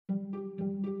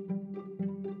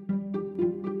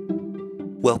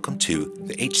Welcome to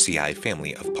the HCI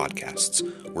family of podcasts.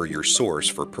 We're your source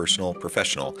for personal,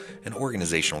 professional, and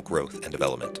organizational growth and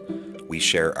development. We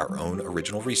share our own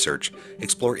original research,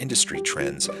 explore industry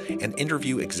trends, and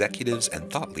interview executives and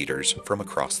thought leaders from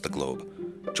across the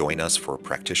globe. Join us for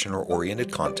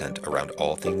practitioner-oriented content around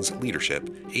all things leadership,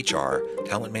 HR,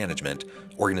 talent management,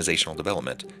 organizational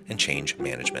development, and change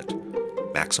management.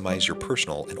 Maximize your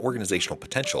personal and organizational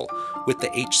potential with the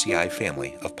HCI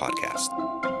family of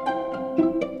podcasts.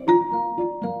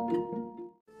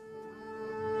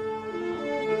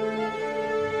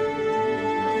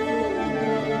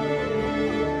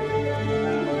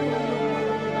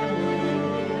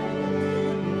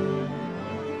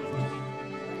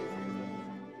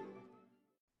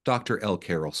 Dr. L.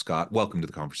 Carol Scott, welcome to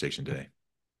the conversation today.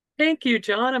 Thank you,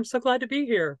 John. I'm so glad to be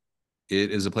here.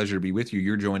 It is a pleasure to be with you.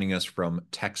 You're joining us from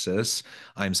Texas.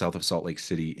 I'm south of Salt Lake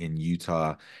City in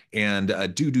Utah, and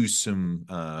due to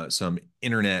some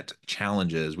internet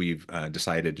challenges, we've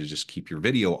decided to just keep your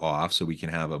video off so we can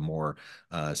have a more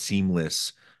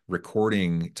seamless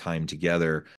recording time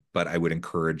together. But I would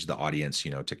encourage the audience,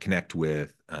 to connect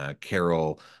with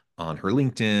Carol on her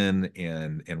LinkedIn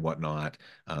and whatnot,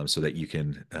 so that you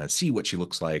can see what she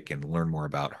looks like and learn more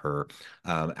about her.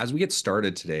 As we get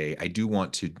started today, I do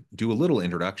want to do a little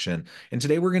introduction. And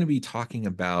today we're going to be talking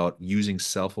about using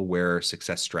self-aware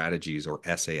success strategies, or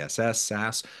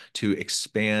SASS, to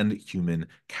expand human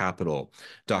capital.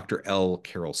 Dr. L.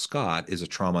 Carol Scott is a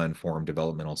trauma-informed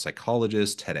developmental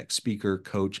psychologist, TEDx speaker,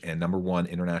 coach, and #1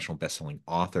 international bestselling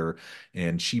author.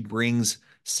 And she brings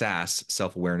SASS,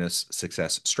 self-awareness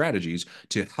success strategies,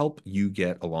 to help you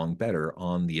get along better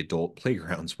on the adult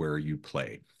playgrounds where you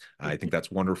play. I think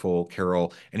that's wonderful.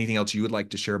 Carol, anything else you would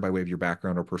like to share by way of your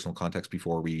background or personal context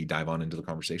before we dive on into the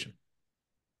conversation?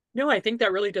 No, I think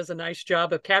that really does a nice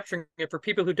job of capturing it for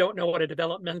people who don't know what a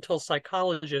developmental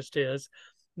psychologist is.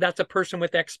 That's a person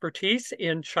with expertise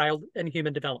in child and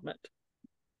human development.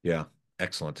 Yeah,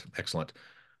 excellent, excellent.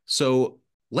 So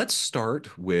let's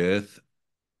start with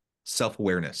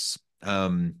self-awareness.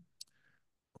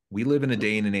 We live in a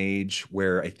day and an age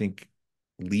where I think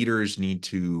leaders need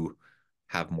to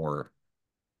have more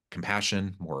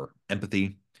compassion, more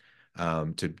empathy,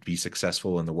 to be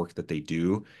successful in the work that they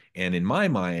do. And in my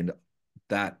mind,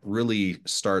 that really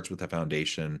starts with the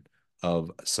foundation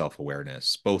of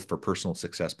self-awareness, both for personal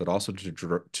success, but also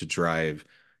to drive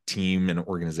team and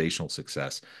organizational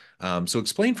success. So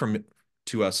explain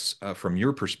to us, from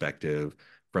your perspective,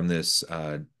 from this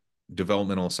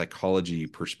developmental psychology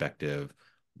perspective,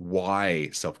 why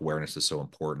self-awareness is so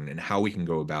important and how we can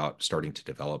go about starting to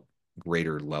develop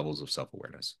greater levels of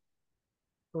self-awareness.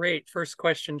 Great first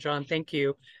question, John. Thank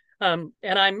you. And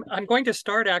I'm going to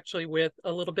start actually with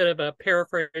a little bit of a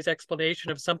paraphrase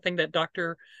explanation of something that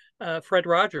Dr. Fred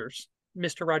Rogers,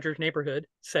 Mr. Rogers' Neighborhood,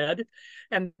 said,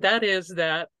 and that is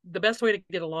that the best way to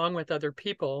get along with other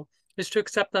people is to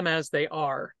accept them as they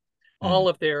are. All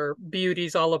of their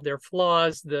beauties, all of their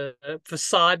flaws, the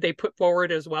facade they put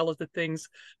forward, as well as the things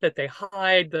that they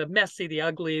hide, the messy, the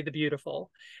ugly, the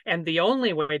beautiful. And the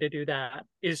only way to do that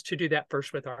is to do that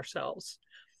first with ourselves.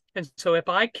 And so if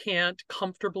I can't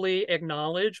comfortably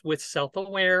acknowledge with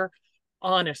self-aware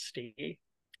honesty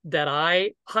that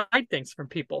I hide things from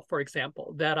people, for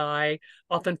example, that I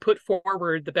often put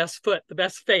forward the best foot, the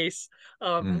best face,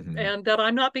 and that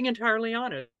I'm not being entirely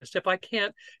honest. If I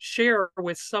can't share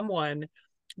with someone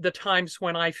the times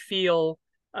when I feel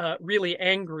really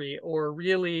angry or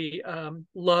really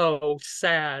low,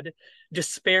 sad,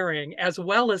 despairing, as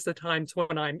well as the times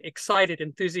when I'm excited,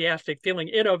 enthusiastic, feeling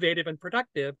innovative and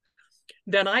productive,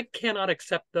 then I cannot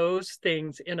accept those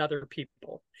things in other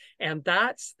people. And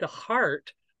that's the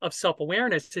heart of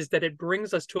self-awareness, is that it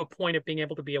brings us to a point of being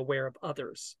able to be aware of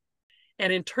others.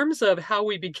 And in terms of how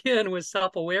we begin with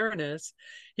self-awareness,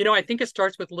 I think it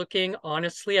starts with looking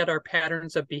honestly at our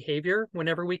patterns of behavior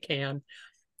whenever we can,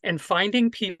 and finding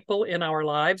people in our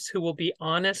lives who will be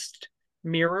honest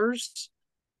mirrors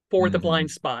for the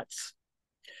blind spots.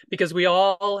 Because we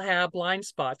all have blind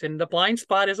spots, and the blind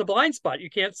spot is a blind spot. You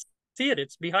can't see it,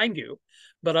 it's behind you.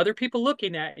 But other people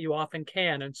looking at you often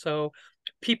can. And so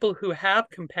people who have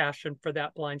compassion for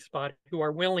that blind spot, who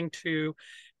are willing to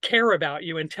care about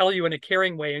you and tell you in a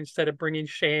caring way instead of bringing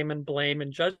shame and blame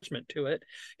and judgment to it,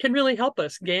 can really help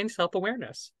us gain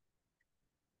self-awareness.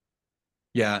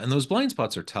 Yeah, and those blind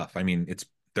spots are tough. I mean,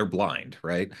 they're blind,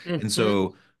 right? And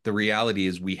so the reality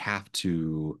is we have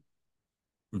to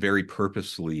very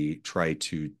purposefully try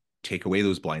to take away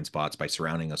those blind spots by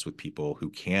surrounding us with people who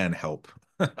can help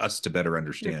us to better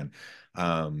understand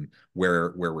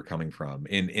where we're coming from.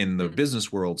 In the Mm,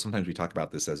 business world, sometimes we talk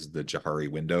about this as the Johari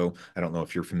window. I don't know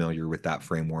if you're familiar with that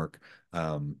framework,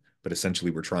 but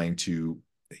essentially we're trying to,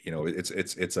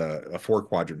 it's a four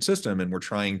quadrant system, and we're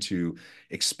trying to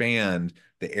expand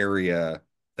the area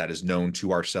that is known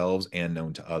to ourselves and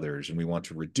known to others, and we want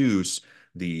to reduce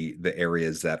the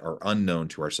areas that are unknown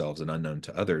to ourselves and unknown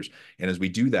to others. And as we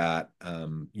do that,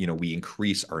 we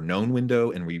increase our known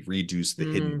window and we reduce the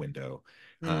hidden mm, window.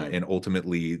 mm. And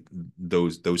ultimately,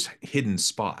 those hidden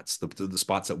spots, the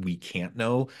spots that we can't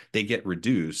know, they get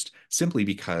reduced simply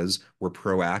because we're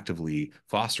proactively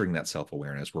fostering that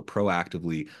self-awareness. We're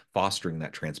proactively fostering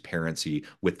that transparency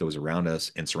with those around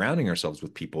us and surrounding ourselves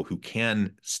with people who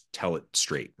can tell it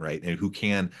straight, right? And who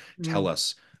can tell Mm.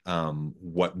 us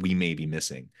what we may be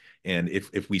missing. And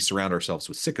if we surround ourselves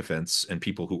with sycophants and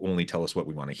people who only tell us what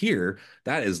we want to hear,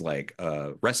 that is like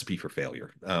a recipe for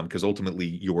failure. Because ultimately,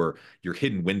 your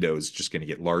hidden window is just going to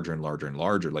get larger and larger and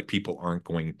larger. Like people aren't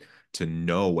going to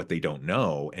know what they don't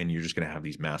know, and you're just going to have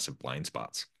these massive blind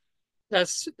spots.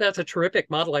 That's a terrific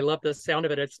model. I love the sound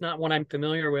of it. It's not one I'm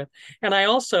familiar with. And I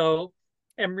also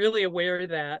am really aware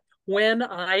that when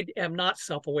I am not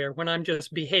self-aware, when I'm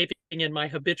just behaving in my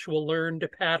habitual learned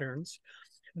patterns,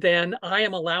 then I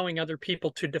am allowing other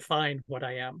people to define what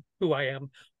I am, who I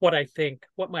am, what I think,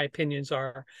 what my opinions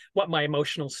are, what my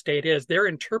emotional state is. They're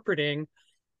interpreting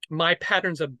my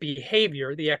patterns of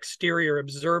behavior, the exterior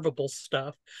observable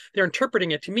stuff, they're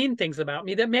interpreting it to mean things about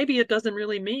me that maybe it doesn't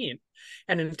really mean.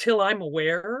 And until I'm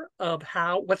aware of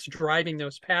what's driving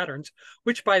those patterns,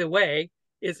 which by the way,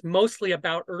 is mostly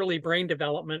about early brain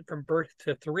development from birth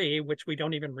to 3, which we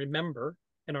don't even remember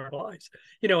in our lives,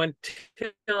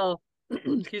 until,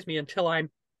 excuse me, until I'm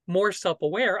more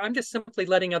self-aware, I'm just simply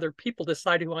letting other people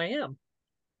decide who I am.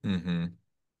 Mm-hmm.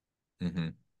 Mm-hmm.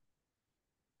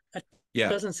 That Yeah.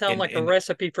 doesn't sound And like a and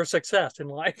recipe for success in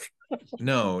life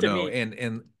no, to no.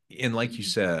 me. And like you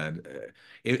said,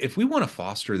 if we want to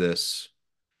foster this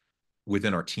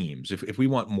within our teams, if we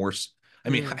want more, I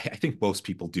mean, Mm, I think most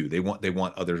people do. They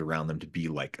want others around them to be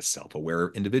like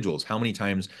self-aware individuals. How many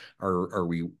times are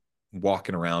we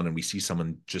walking around and we see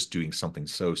someone just doing something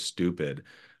so stupid,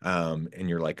 and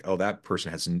you're like, oh, that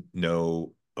person has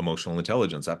no emotional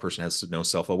intelligence. That person has no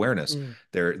self-awareness. mm.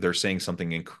 They're saying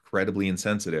something incredibly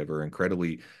insensitive or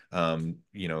incredibly,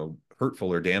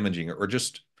 hurtful or damaging, or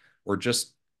just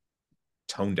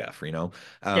tone deaf,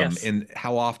 Yes. and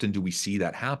how often do we see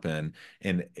that happen?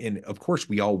 And of course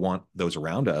we all want those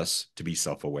around us to be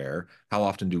self-aware. How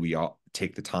often do we all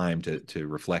take the time to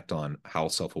reflect on how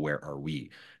self-aware are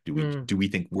we? do we Mm, do we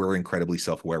think we're incredibly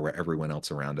self-aware where everyone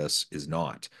else around us is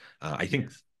not? I think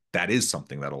yes. that is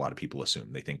something that a lot of people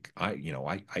assume. They think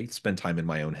I spend time in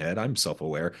my own head, I'm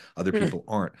self-aware, other people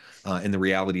aren't. And the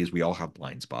reality is we all have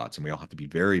blind spots, and we all have to be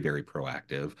very, very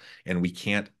proactive, and we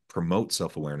can't promote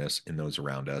self-awareness in those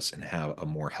around us and have a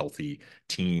more healthy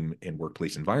team and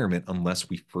workplace environment unless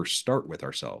we first start with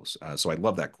ourselves. So I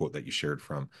love that quote that you shared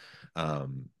from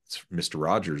Mr.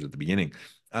 Rogers at the beginning.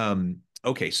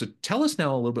 Okay, so tell us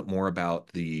now a little bit more about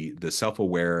the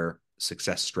self-aware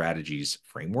success strategies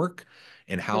framework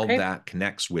and how Okay. that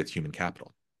connects with human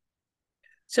capital.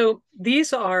 So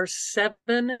these are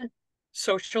 7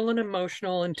 social and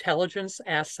emotional intelligence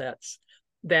assets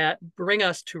that bring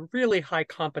us to really high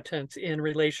competence in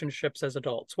relationships as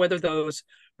adults, whether those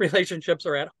relationships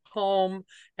are at home,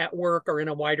 at work, or in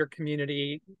a wider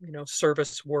community,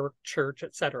 service work, church,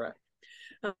 etc.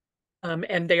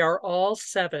 And they are all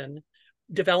 7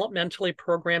 developmentally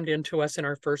programmed into us in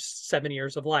our first 7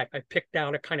 years of life. I picked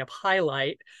out a kind of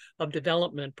highlight of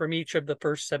development from each of the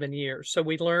first 7 years. So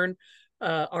we learn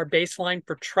our baseline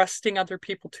for trusting other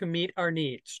people to meet our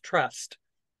needs, trust,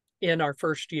 in our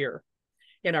first year.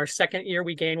 In our second year,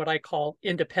 we gain what I call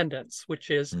independence, which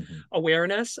is Mm-hmm.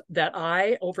 awareness that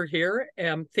I over here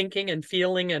am thinking and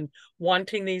feeling and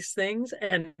wanting these things,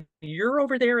 and you're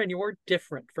over there and you're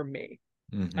different from me.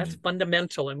 That's Mm-hmm.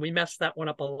 fundamental. And we mess that one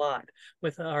up a lot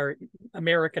with our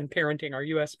American parenting, our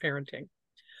US parenting.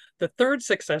 The third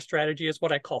success strategy is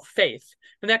what I call faith.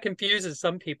 And that confuses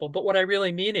some people. But what I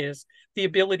really mean is the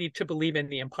ability to believe in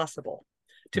the impossible,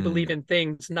 to believe Mm-hmm. in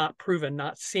things not proven,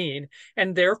 not seen,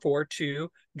 and therefore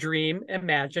to dream,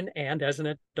 imagine, and as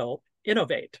an adult,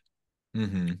 innovate.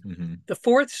 Mm-hmm. The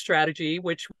fourth strategy,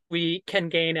 which we can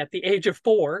gain at the age of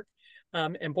 4,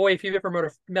 and boy, if you've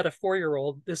ever met a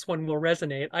 4-year-old, this one will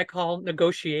resonate. I call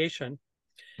negotiation.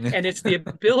 And it's the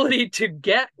ability to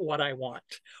get what I want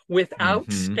without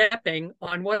Mm-hmm. stepping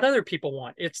on what other people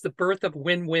want. It's the birth of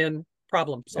win-win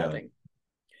problem Yeah. solving.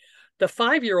 The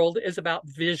 5-year-old is about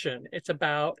vision. It's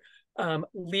about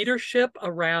Leadership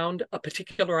around a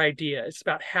particular idea. It's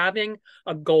about having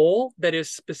a goal that is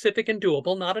specific and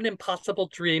doable, not an impossible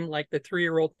dream like the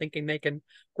 3-year-old thinking they can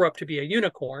grow up to be a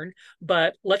unicorn,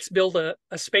 but let's build a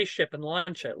spaceship and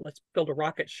launch it. Let's build a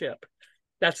rocket ship.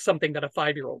 That's something that a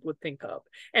 5-year-old would think of.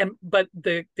 But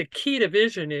the key to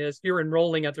vision is you're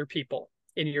enrolling other people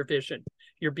in your vision.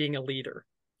 You're being a leader.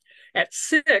 At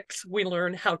 6, we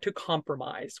learn how to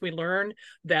compromise. We learn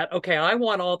that, okay, I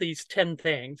want all these 10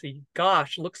 things.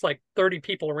 Gosh, looks like 30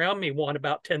 people around me want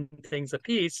about 10 things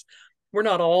apiece. We're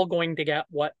not all going to get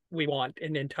what we want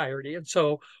in entirety. And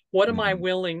so what am I Mhm.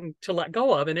 willing to let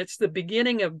go of? And it's the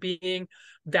beginning of being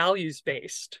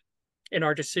values-based in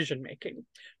our decision making,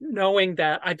 knowing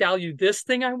that I value this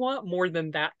thing I want more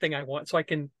than that thing I want, so I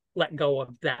can let go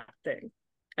of that thing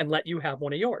and let you have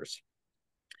one of yours.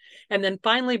 And then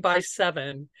finally, by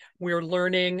 7, we're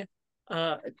learning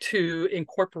to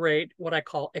incorporate what I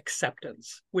call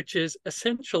acceptance, which is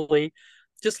essentially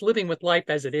just living with life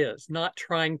as it is, not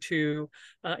trying to,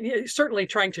 certainly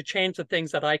trying to change the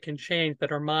things that I can change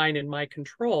that are mine in my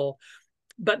control,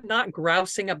 but not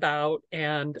grousing about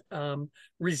and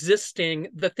resisting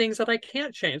the things that I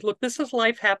can't change. Look, this is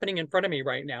life happening in front of me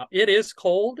right now. It is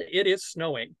cold, it is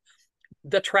snowing,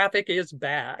 the traffic is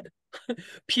bad.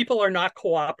 People are not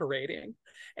cooperating.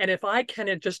 And if I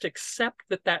can just accept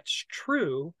that that's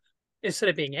true, instead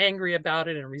of being angry about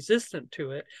it and resistant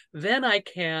to it, then I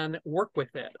can work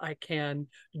with it. I can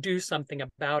do something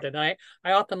about it. And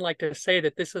I often like to say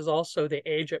that this is also the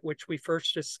age at which we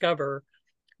first discover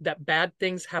that bad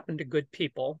things happen to good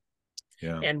people.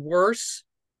 Yeah. And worse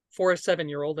for a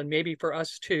 7-year-old, and maybe for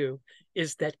us too,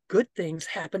 is that good things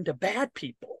happen to bad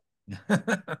people.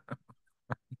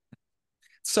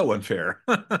 So unfair.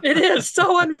 It is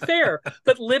so unfair,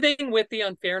 but living with the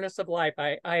unfairness of life,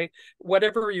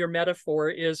 whatever your metaphor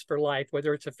is for life,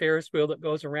 whether it's a Ferris wheel that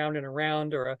goes around and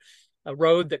around, or a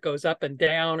road that goes up and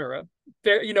down, or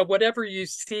whatever you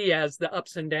see as the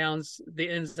ups and downs, the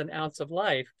ins and outs of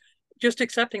life, just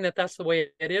accepting that that's the way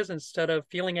it is instead of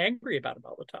feeling angry about it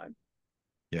all the time.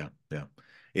 Yeah, yeah.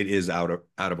 It is out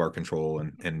of our control,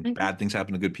 and Mm-hmm. bad things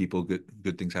happen to good people,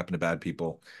 good things happen to bad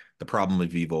people. The problem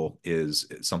of evil is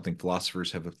something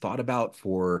philosophers have thought about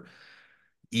for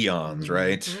eons,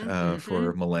 right? Mm-hmm. Mm-hmm.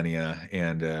 For millennia,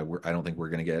 and I don't think we're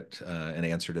going to get an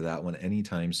answer to that one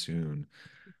anytime soon.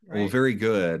 Well, Right. very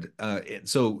good.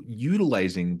 So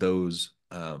utilizing those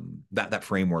that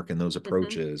framework and those Mm-hmm.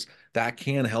 approaches that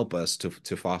can help us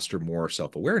to foster more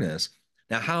self-awareness.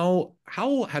 Now,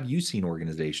 how have you seen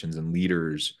organizations and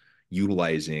leaders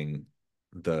utilizing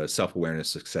the self-awareness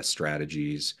success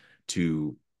strategies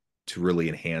to to really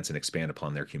enhance and expand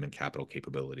upon their human capital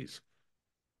capabilities?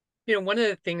 One of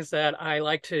the things that I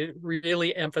like to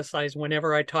really emphasize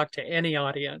whenever I talk to any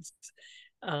audience,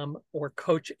 or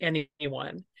coach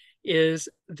anyone, is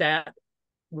that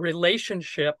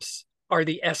relationships are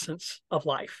the essence of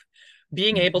life.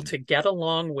 Being able Mhm. to get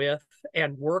along with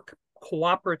and work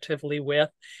cooperatively with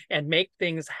and make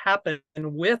things happen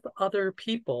with other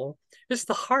people is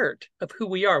the heart of who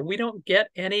we are. We don't get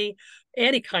any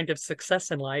kind of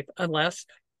success in life unless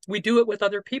we do it with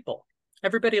other people.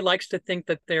 Everybody likes to think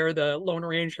that they're the Lone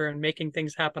Ranger and making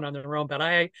things happen on their own, but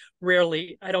I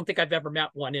don't think I've ever met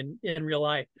one in real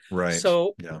life. Right.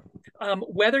 So Yeah.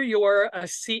 whether you're a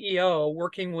CEO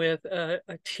working with a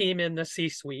team in the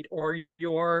C-suite, or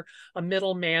you're a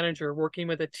middle manager working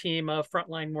with a team of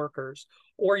frontline workers,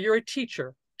 or you're a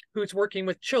teacher who's working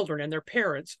with children and their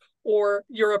parents, or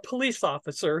you're a police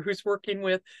officer who's working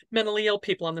with mentally ill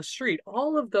people on the street,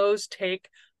 all of those take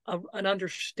an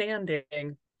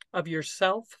understanding of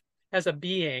yourself as a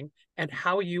being and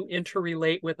how you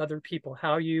interrelate with other people,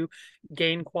 how you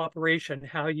gain cooperation,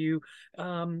 how you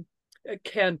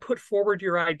can put forward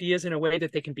your ideas in a way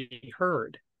that they can be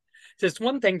heard. So it's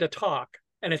one thing to talk,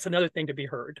 and it's another thing to be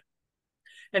heard.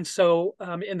 And so,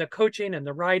 in the coaching and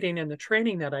the writing and the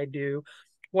training that I do,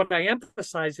 what I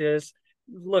emphasize is,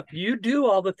 look, you do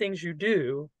all the things you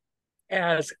do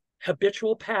as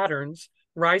habitual patterns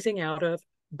rising out of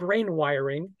brain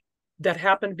wiring that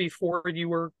happened before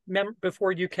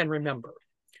you can remember.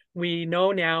 We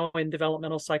know now in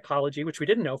developmental psychology, which we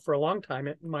didn't know for a long time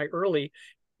in my early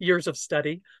years of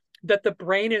study, that the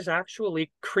brain is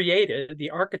actually created,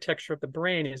 the architecture of the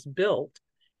brain is built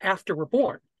after we're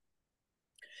born.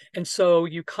 And so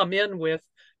you come in with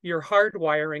your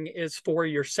hardwiring is for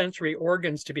your sensory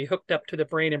organs to be hooked up to the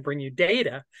brain and bring you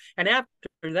data. And after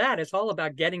that, it's all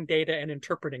about getting data and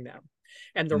interpreting them.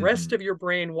 And the rest Mhm. of your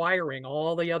brain wiring,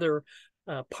 all the other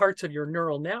parts of your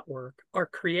neural network, are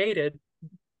created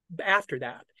after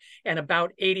that. And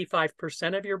about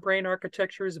 85% of your brain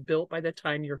architecture is built by the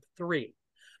time you're 3.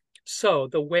 So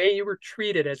the way you were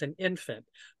treated as an infant,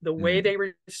 the way Mm, they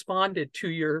responded to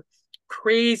your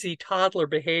crazy toddler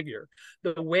behavior,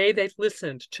 the way they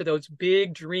listened to those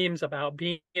big dreams about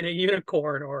being a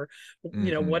unicorn or, hmm.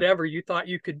 whatever you thought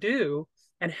you could do,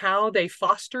 and how they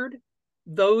fostered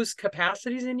those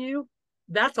capacities in you,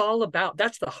 that's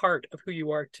the heart of who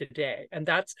you are today. And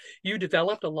that's, you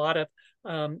developed a lot of,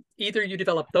 either you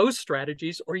develop those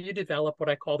strategies or you develop what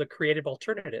I call the creative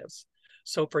alternatives.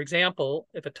 So, for example,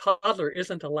 if a toddler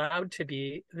isn't allowed to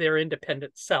be their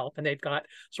independent self and they've got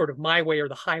sort of my way or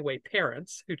the highway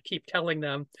parents who keep telling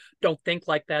them, don't think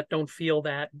like that, don't feel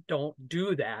that, don't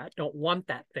do that, don't want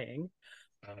that thing,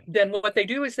 then what they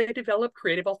do is they develop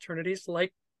creative alternatives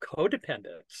like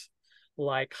codependence,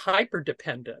 like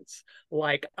hyperdependence,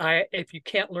 like if you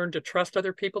can't learn to trust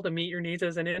other people to meet your needs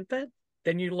as an infant,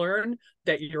 then you learn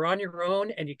that you're on your own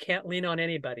and you can't lean on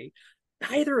anybody.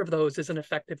 Neither of those is an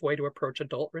effective way to approach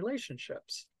adult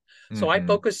relationships. So I Hmm.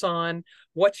 focus on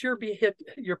what's your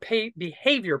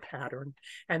behavior pattern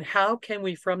and how can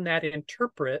we from that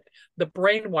interpret the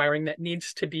brain wiring that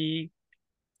needs to be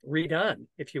redone,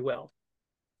 if you will.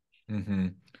 Hmm.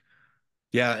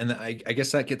 Yeah, and I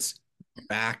guess that gets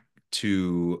back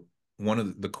to one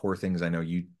of the core things I know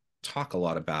you talk a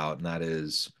lot about, and that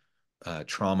is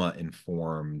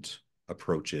trauma-informed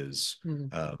approaches.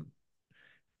 Mm, Um,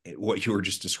 what you were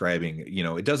just describing,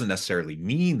 it doesn't necessarily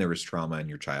mean there was trauma in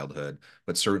your childhood,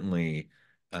 but certainly,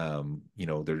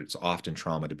 there's often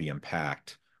trauma to be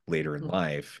unpacked later in mm,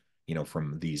 life,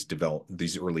 from these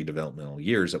early developmental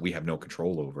years that we have no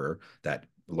control over, that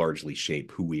largely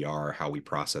shape who we are, how we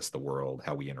process the world,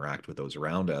 how we interact with those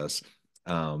around us.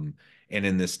 Um, and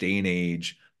in this day and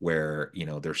age where,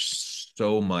 there's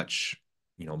so much,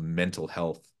 mental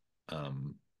health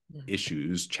um, mm,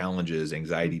 issues, challenges, mm.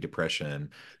 anxiety, depression,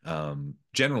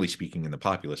 generally speaking in the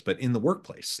populace, but in the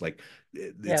workplace, like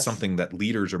it's Yes. something that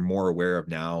leaders are more aware of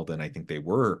now than I think they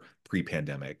were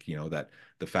pre-pandemic. That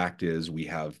the fact is we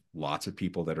have lots of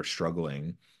people that are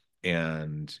struggling,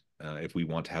 and if we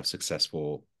want to have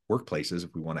successful workplaces,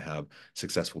 if we want to have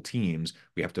successful teams,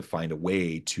 we have to find a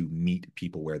way to meet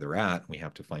people where they're at. We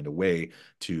have to find a way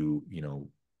to,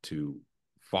 to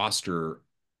foster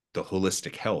the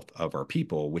holistic health of our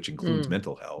people, which includes Mm.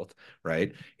 mental health,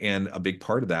 right? And a big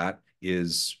part of that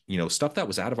is, stuff that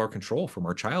was out of our control from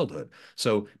our childhood.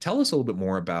 So tell us a little bit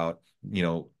more about,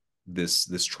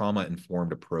 this trauma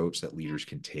informed approach that leaders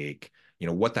can take,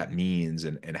 what that means,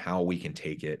 and how we can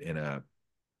take it in a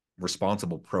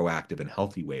responsible, proactive, and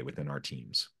healthy way within our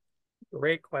teams.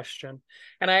 Great question.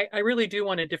 And I really do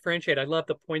want to differentiate. I love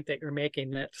the point that you're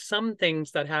making that some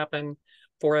things that happen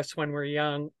for us when we're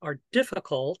young are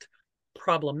difficult,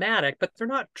 problematic, but they're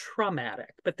not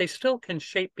traumatic, but they still can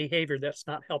shape behavior that's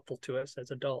not helpful to us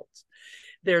as adults.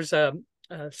 There's a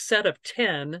set of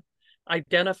 10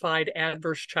 identified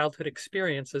adverse childhood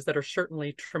experiences that are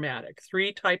certainly traumatic.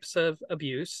 Three types of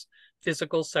abuse: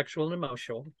 physical, sexual, and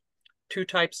emotional; two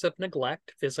types of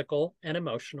neglect, physical and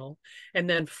emotional; and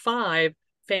then five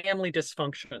family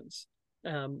dysfunctions.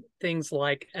 Things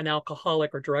like an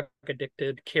alcoholic or drug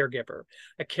addicted caregiver,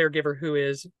 a caregiver who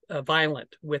is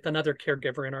violent with another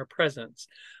caregiver in our presence,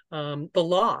 the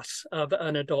loss of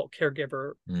an adult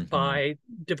caregiver Mm-hmm. by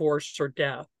divorce or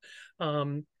death.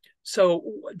 Um, so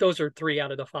those are three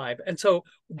out of the five. And so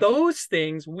those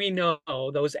things we know,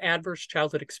 those adverse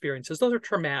childhood experiences, those are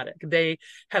traumatic. They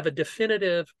have a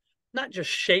definitive, not just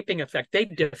shaping effect, they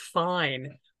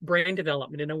define brain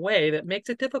development in a way that makes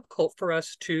it difficult for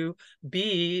us to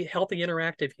be healthy,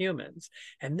 interactive humans.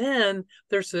 And then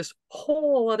there's this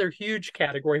whole other huge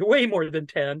category, way more than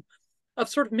 10, of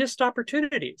sort of missed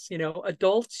opportunities.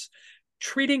 Adults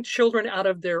treating children out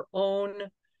of their own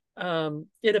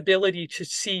inability to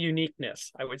see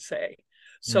uniqueness, I would say.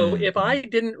 So Mm-hmm. if I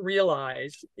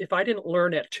didn't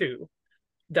learn at 2,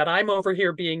 that I'm over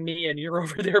here being me and you're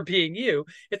over there being you,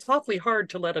 it's awfully hard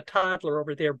to let a toddler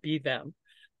over there be them,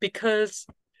 because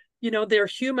they're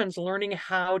humans learning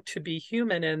how to be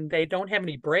human and they don't have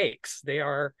any breaks. They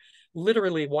are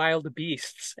literally wild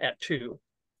beasts at 2.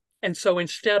 And so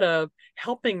instead of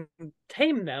helping them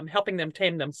tame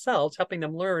themselves, helping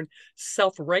them learn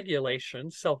self-regulation,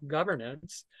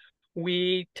 self-governance,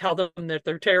 we tell them that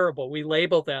they're terrible. We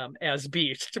label them as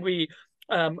beasts.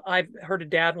 I've heard a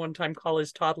dad one time call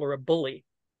his toddler a bully,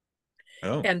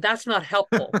 Oh. and that's not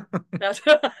helpful. That's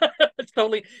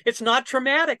it's not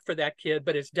traumatic for that kid,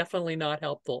 but it's definitely not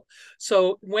helpful.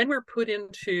 So when we're put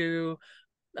into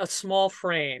a small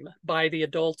frame by the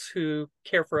adults who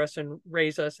care for us and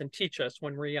raise us and teach us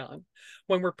when we're young,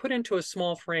 when we're put into a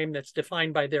small frame that's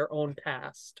defined by their own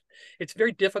past, it's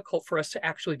very difficult for us to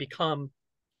actually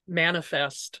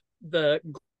manifest the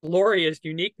glorious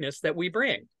uniqueness that we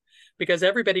bring, because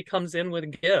everybody comes in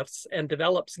with gifts and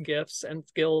develops gifts and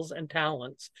skills and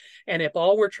talents. And if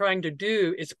all we're trying to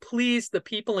do is please the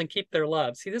people and keep their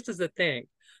love, see, this is the thing.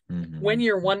 When Mm-hmm.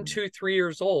 you're one, Mm-hmm. 2, 3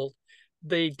 years old,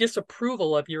 the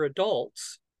disapproval of your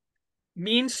adults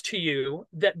means to you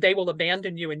that they will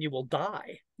abandon you and you will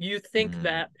die. You think Mm-hmm.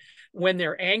 that when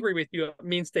they're angry with you, it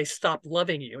means they stop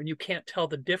loving you, and you can't tell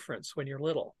the difference when you're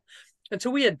little. And so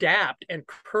we adapt and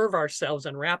curve ourselves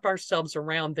and wrap ourselves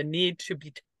around the need to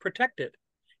be protected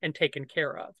and taken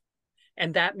care of.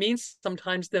 And that means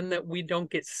sometimes then that we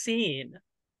don't get seen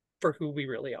for who we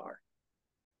really are.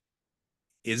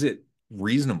 Is it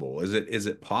reasonable? Is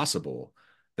it possible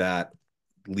that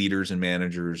leaders and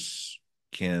managers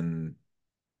can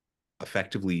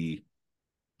effectively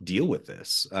deal with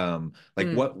this? Like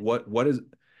Mm, what is,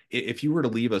 if you were to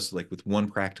leave us like with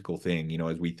one practical thing,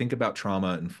 as we think about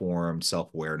trauma informed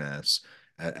self-awareness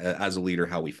as a leader,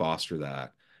 how we foster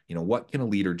that, what can a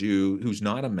leader do who's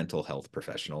not a mental health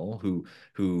professional, who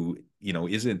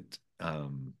isn't,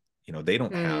 they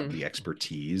don't have mm, the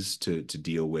expertise to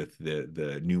deal with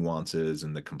the nuances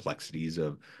and the complexities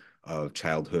of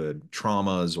childhood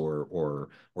traumas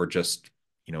or just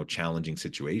challenging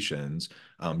situations.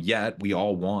 Yet we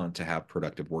all want to have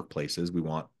productive workplaces. We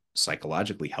want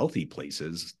psychologically healthy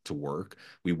places to work.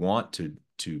 We want to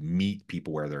meet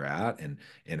people where they're at and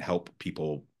help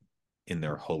people in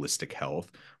their holistic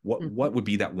health. What mhm. would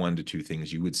be that 1 to 2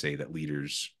 things you would say that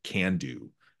leaders can do,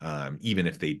 even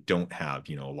if they don't have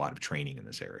a lot of training in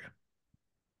this area?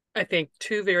 I think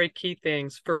two very key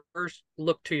things. First,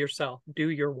 look to yourself, do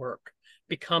your work,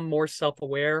 become more self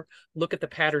aware, look at the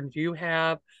patterns you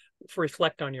have,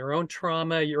 reflect on your own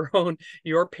trauma,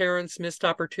 your parents' missed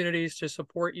opportunities to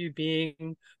support you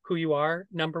being who you are.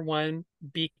 Number one,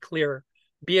 be clear,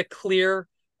 be a clear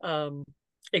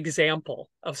example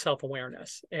of self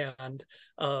awareness and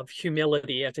of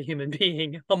humility as a human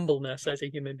being, humbleness as a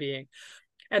human being.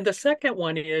 And the second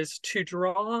one is to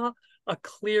draw a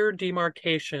clear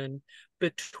demarcation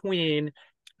between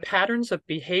patterns of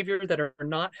behavior that are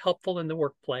not helpful in the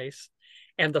workplace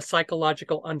and the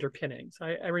psychological underpinnings.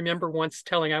 I remember once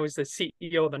I was the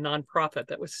CEO of a nonprofit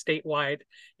that was statewide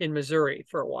in Missouri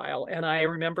for a while. And I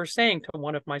remember saying to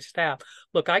one of my staff,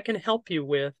 look, I can help you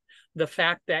with the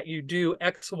fact that you do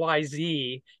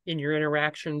XYZ in your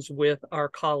interactions with our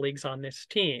colleagues on this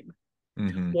team.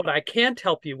 Mm-hmm. What I can't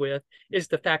help you with is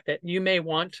the fact that you may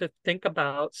want to think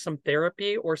about some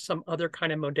therapy or some other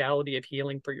kind of modality of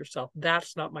healing for yourself.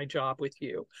 That's not my job with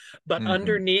you. But Mm-hmm.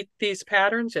 underneath these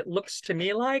patterns, it looks to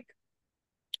me like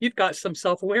you've got some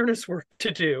self awareness work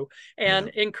to do, Yeah. and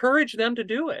encourage them to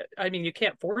do it. I mean, you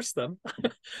can't force them,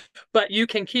 but you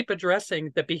can keep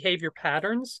addressing the behavior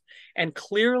patterns and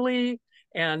clearly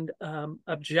and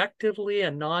objectively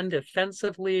and non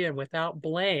defensively and without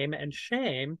blame and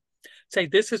shame say,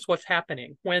 this is what's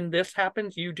happening. When this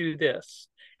happens, you do this.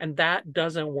 And that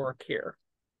doesn't work here.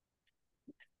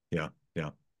 Yeah.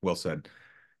 Yeah. Well said.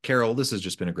 Carol, this has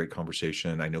just been a great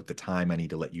conversation. I note the time. I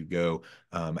need to let you go.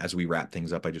 As we wrap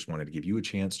things up, I just wanted to give you a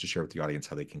chance to share with the audience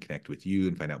how they can connect with you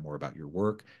and find out more about your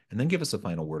work, and then give us a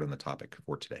final word on the topic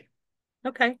for today.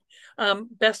 Okay.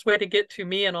 Best way to get to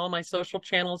me and all my social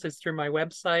channels is through my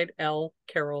website,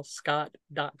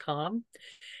 lcarolscott.com.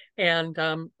 And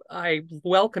I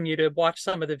welcome you to watch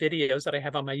some of the videos that I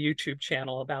have on my YouTube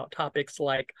channel about topics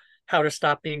like how to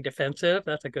stop being defensive.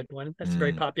 That's a good one. That's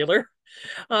very Mm, popular.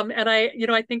 And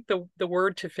I think the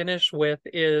word to finish with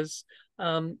is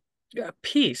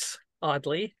peace,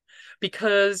 oddly,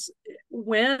 because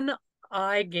when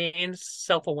I gain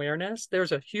self awareness,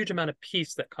 there's a huge amount of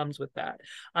peace that comes with that.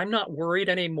 I'm not worried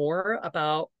anymore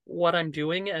about what I'm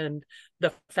doing and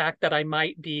the fact that I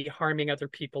might be harming other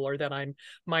people or that I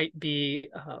might be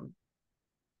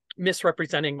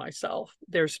misrepresenting myself.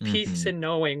 There's peace mhm. in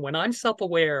knowing when I'm self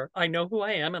aware, I know who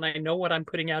I am and I know what I'm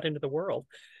putting out into the world,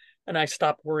 and I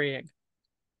stop worrying.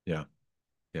 Yeah.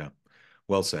 Yeah.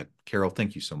 Well said. Carol,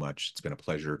 thank you so much. It's been a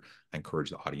pleasure. I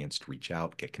encourage the audience to reach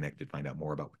out, get connected, find out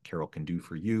more about what Carol can do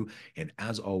for you. And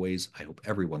as always, I hope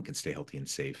everyone can stay healthy and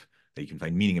safe, that you can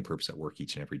find meaning and purpose at work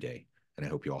each and every day. And I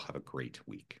hope you all have a great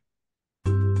week.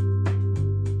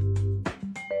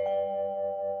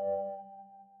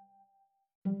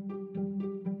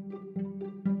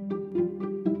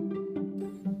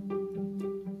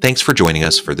 Thanks for joining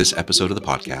us for this episode of the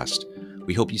podcast.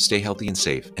 We hope you stay healthy and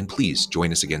safe, and please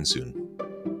join us again soon.